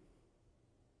you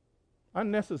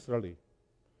unnecessarily,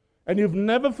 and you've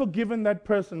never forgiven that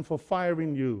person for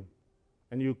firing you,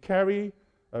 and you carry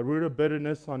a root of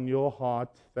bitterness on your heart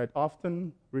that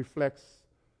often reflects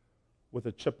with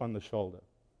a chip on the shoulder.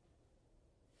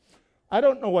 I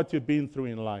don't know what you've been through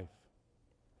in life,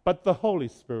 but the Holy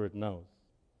Spirit knows.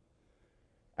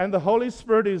 And the Holy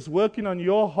Spirit is working on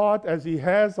your heart as He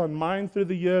has on mine through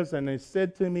the years, and He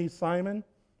said to me, Simon,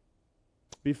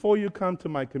 before you come to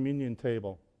my communion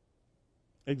table,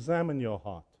 examine your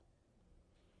heart.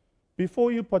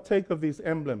 Before you partake of these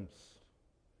emblems,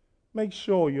 make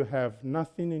sure you have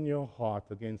nothing in your heart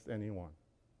against anyone.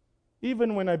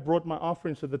 Even when I brought my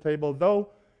offerings to the table, though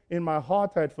in my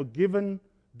heart I had forgiven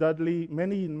Dudley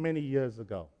many, many years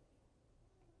ago,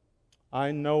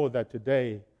 I know that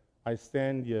today I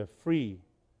stand here free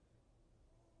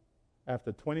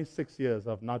after 26 years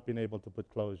of not being able to put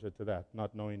closure to that,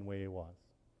 not knowing where he was.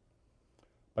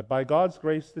 But by God's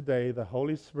grace today, the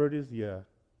Holy Spirit is here,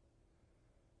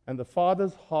 and the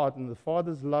Father's heart and the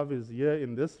Father's love is here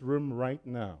in this room right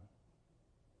now.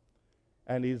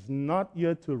 And He's not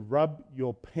here to rub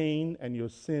your pain and your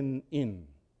sin in.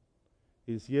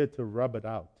 He's here to rub it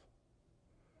out.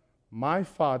 My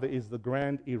Father is the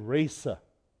grand eraser.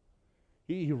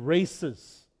 He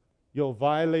erases your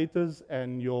violators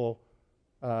and your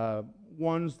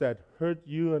ones that hurt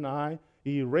you and I.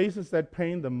 He erases that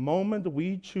pain the moment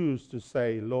we choose to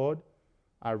say, Lord,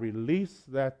 I release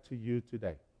that to you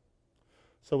today.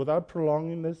 So without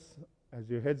prolonging this, as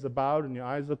your heads are bowed and your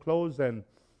eyes are closed,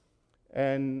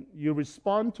 and you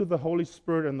respond to the Holy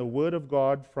Spirit and the Word of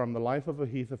God from the life of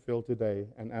Ahithophel today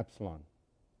and Absalom.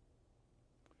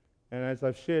 And as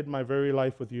I've shared my very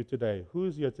life with you today, who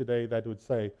is here today that would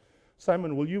say,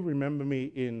 Simon, will you remember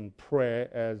me in prayer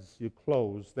as you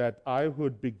close, that I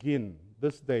would begin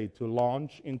this day to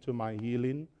launch into my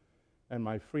healing and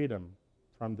my freedom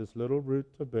from this little root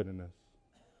of bitterness,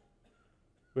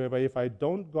 whereby if I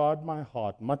don't guard my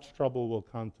heart, much trouble will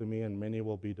come to me and many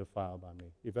will be defiled by me.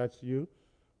 If that's you,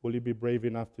 will you be brave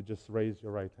enough to just raise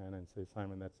your right hand and say,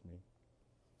 Simon, that's me?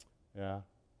 Yeah,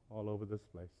 all over this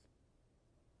place.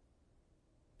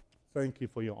 Thank you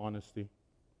for your honesty.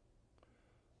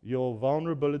 Your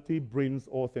vulnerability brings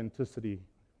authenticity.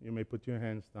 You may put your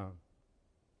hands down.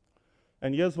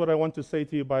 And here's what I want to say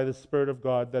to you by the Spirit of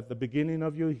God, that the beginning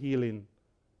of your healing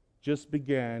just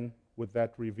began with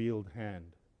that revealed hand.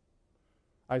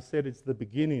 I said it's the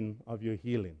beginning of your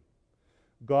healing.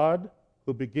 God,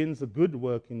 who begins a good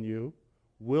work in you,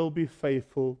 will be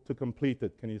faithful to complete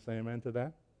it. Can you say amen to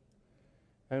that?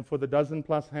 And for the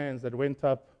 12+ hands that went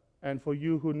up, and for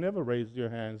you who never raised your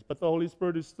hands, but the Holy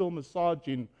Spirit is still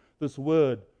massaging this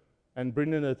word and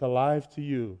bringing it alive to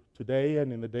you today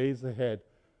and in the days ahead,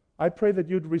 I pray that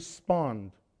you'd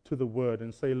respond to the word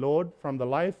and say, Lord, from the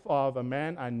life of a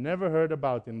man I never heard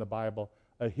about in the Bible,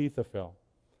 Ahithophel,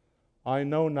 I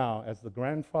know now as the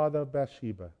grandfather of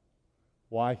Bathsheba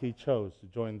why he chose to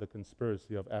join the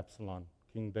conspiracy of Absalom,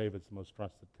 King David's most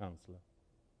trusted counselor.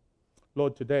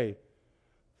 Lord, today,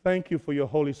 thank you for your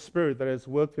Holy Spirit that has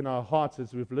worked in our hearts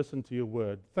as we've listened to your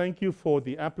word. Thank you for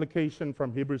the application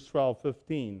from Hebrews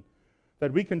 12:15,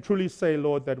 that we can truly say,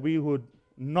 Lord, that we would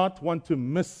not want to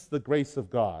miss the grace of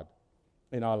God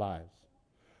in our lives.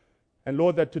 And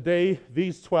Lord, that today,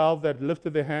 these 12 that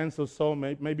lifted their hands or so,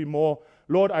 maybe more,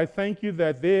 Lord, I thank you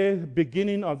that their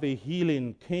beginning of their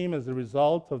healing came as a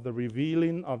result of the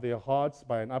revealing of their hearts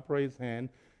by an upraised hand.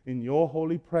 In your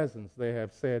holy presence, they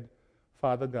have said,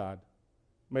 Father God,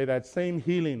 may that same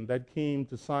healing that came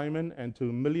to Simon and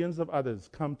to millions of others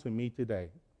come to me today.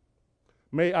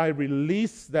 May I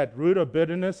release that root of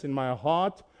bitterness in my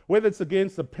heart, whether it's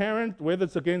against a parent, whether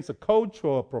it's against a coach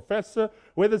or a professor,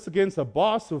 whether it's against a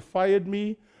boss who fired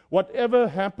me, Whatever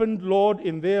happened, Lord,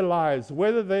 in their lives,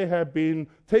 whether they have been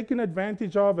taken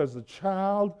advantage of as a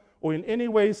child or in any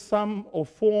way, some or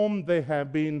form they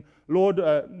have been, Lord,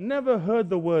 never heard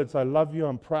the words, I love you,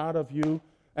 I'm proud of you,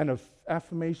 and an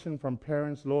affirmation from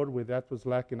parents, Lord, where that was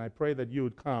lacking. I pray that you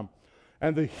would come.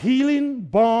 And the healing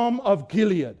balm of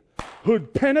Gilead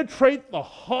would penetrate the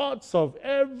hearts of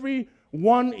every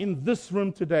one in this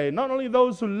room today, not only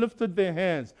those who lifted their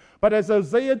hands, but as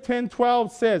Isaiah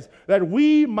 10:12 says, that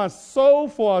we must sow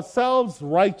for ourselves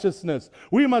righteousness.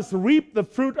 We must reap the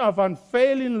fruit of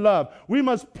unfailing love. We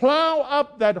must plow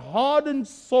up that hardened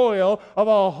soil of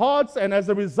our hearts, and as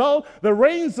a result, the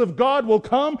rains of God will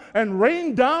come and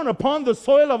rain down upon the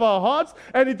soil of our hearts,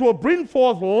 and it will bring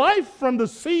forth life from the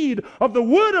seed of the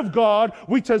Word of God,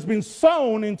 which has been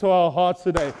sown into our hearts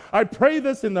today. I pray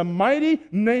this in the mighty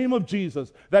name of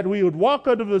Jesus, that we would walk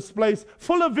out of this place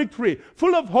full of victory,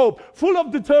 full of hope, full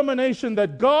of determination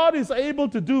that God is able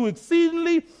to do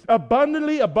exceedingly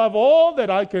abundantly above all that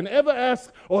I can ever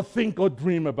ask or think or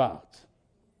dream about.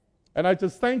 And I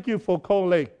just thank you for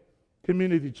Cold Lake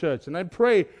Community Church. And I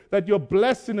pray that your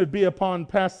blessing would be upon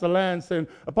Pastor Lance and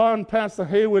upon Pastor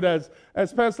Hayward as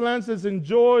Pastor Lance has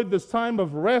enjoyed this time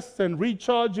of rest and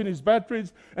recharging his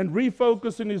batteries and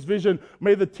refocusing his vision.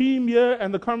 May the team here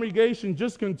and the congregation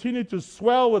just continue to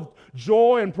swell with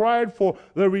joy and pride for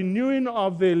the renewing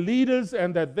of their leaders,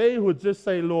 and that they would just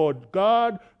say, Lord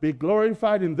God, be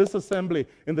glorified in this assembly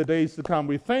in the days to come.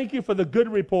 We thank you for the good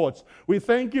reports. We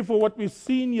thank you for what we've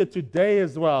seen here today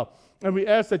as well. And we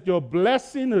ask that your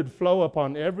blessing would flow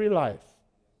upon every life,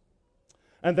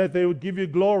 and that they would give you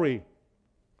glory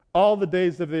all the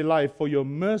days of their life, for your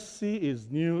mercy is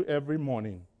new every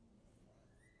morning.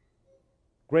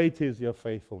 Great is your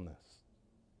faithfulness.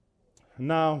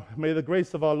 Now, may the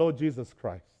grace of our Lord Jesus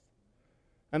Christ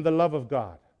and the love of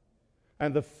God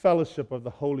and the fellowship of the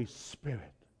Holy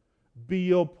Spirit be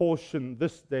your portion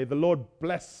this day. The Lord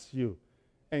bless you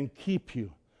and keep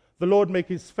you. The Lord make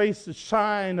his face to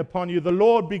shine upon you. The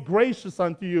Lord be gracious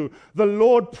unto you. The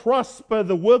Lord prosper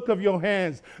the work of your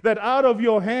hands, that out of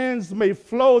your hands may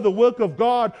flow the work of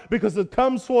God, because it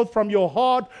comes forth from your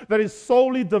heart that is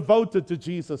solely devoted to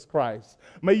Jesus Christ.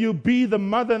 May you be the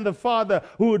mother and the father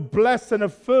who would bless and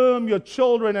affirm your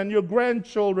children and your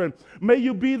grandchildren. May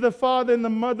you be the father and the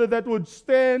mother that would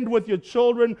stand with your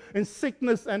children in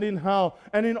sickness and in health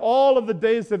and in all of the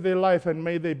days of their life, and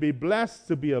may they be blessed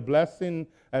to be a blessing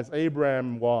as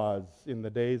Abraham was in the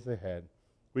days ahead.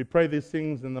 We pray these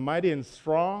things in the mighty and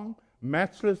strong,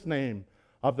 matchless name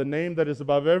of the name that is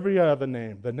above every other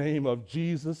name, the name of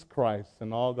Jesus Christ.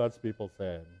 And all God's people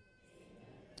said,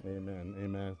 amen,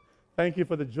 amen. Thank you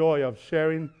for the joy of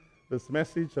sharing this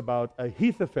message about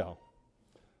Ahithophel,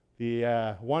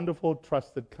 the wonderful,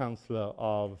 trusted counselor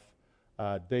of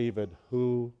David,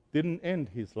 who didn't end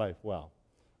his life well.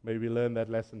 May we learn that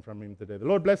lesson from him today. The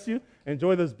Lord bless you.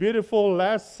 Enjoy this beautiful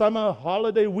last summer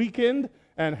holiday weekend,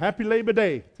 and happy Labor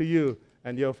Day to you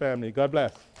and your family. God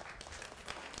bless.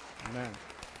 Amen.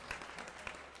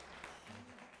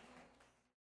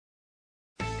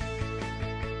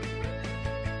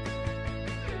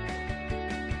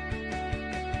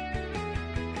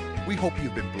 We hope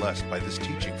you've been blessed by this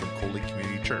teaching from Cold Lake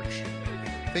Community Church.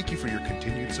 Thank you for your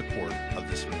continued support of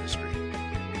this ministry.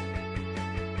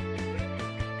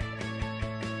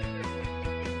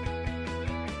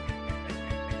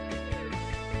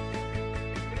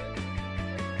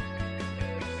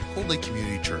 Cold Lake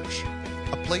Community Church,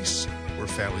 a place where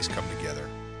families come together.